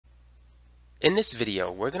In this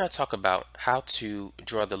video, we're going to talk about how to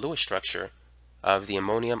draw the Lewis structure of the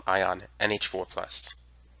ammonium ion NH4+.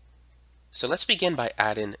 So let's begin by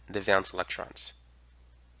adding the valence electrons.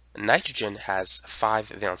 Nitrogen has 5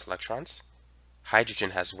 valence electrons,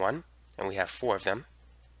 hydrogen has 1, and we have 4 of them.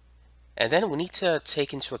 And then we need to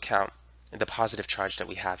take into account the positive charge that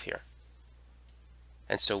we have here.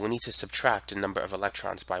 And so we need to subtract the number of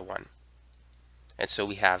electrons by 1. And so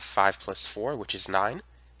we have 5 plus 4, which is 9.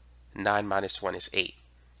 9 minus 1 is 8.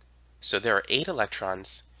 So there are 8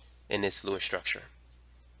 electrons in this Lewis structure.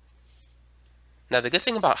 Now the good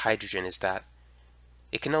thing about hydrogen is that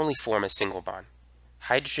it can only form a single bond.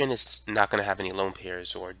 Hydrogen is not going to have any lone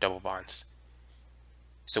pairs or double bonds.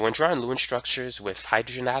 So when drawing Lewis structures with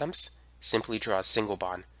hydrogen atoms, simply draw a single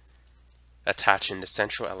bond attaching the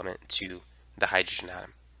central element to the hydrogen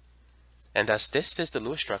atom. And thus this is the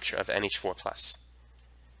Lewis structure of NH4+.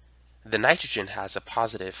 The nitrogen has a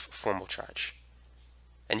positive formal charge.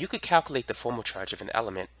 And you could calculate the formal charge of an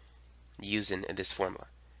element using this formula.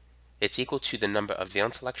 It's equal to the number of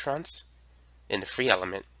valence electrons in the free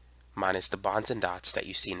element minus the bonds and dots that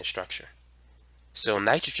you see in the structure. So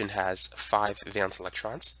nitrogen has 5 valence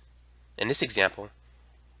electrons. In this example,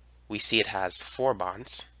 we see it has 4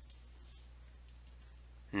 bonds,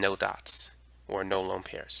 no dots, or no lone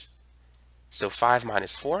pairs. So 5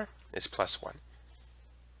 minus 4 is plus 1.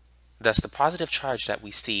 Thus, the positive charge that we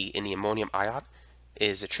see in the ammonium ion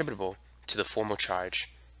is attributable to the formal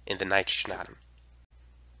charge in the nitrogen atom.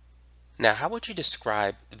 Now, how would you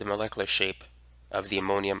describe the molecular shape of the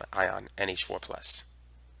ammonium ion NH4+?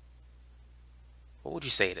 What would you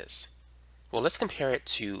say it is? Well, let's compare it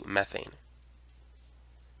to methane.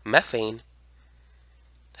 Methane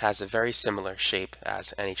has a very similar shape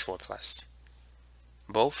as NH4+.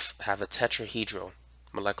 Both have a tetrahedral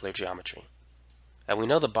molecular geometry. And we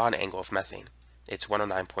know the bond angle of methane. It's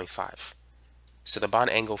 109.5. So the bond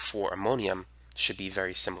angle for ammonium should be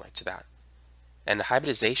very similar to that. And the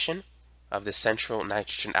hybridization of the central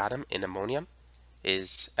nitrogen atom in ammonium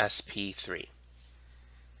is sp3.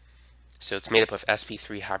 So it's made up of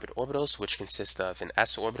sp3 hybrid orbitals, which consist of an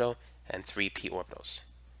s orbital and 3 p orbitals.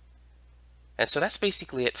 And so that's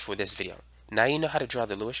basically it for this video. Now you know how to draw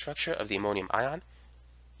the Lewis structure of the ammonium ion.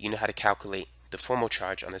 You know how to calculate the formal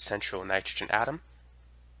charge on the central nitrogen atom.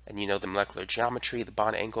 And you know the molecular geometry, the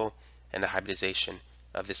bond angle, and the hybridization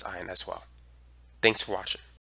of this ion as well. Thanks for watching.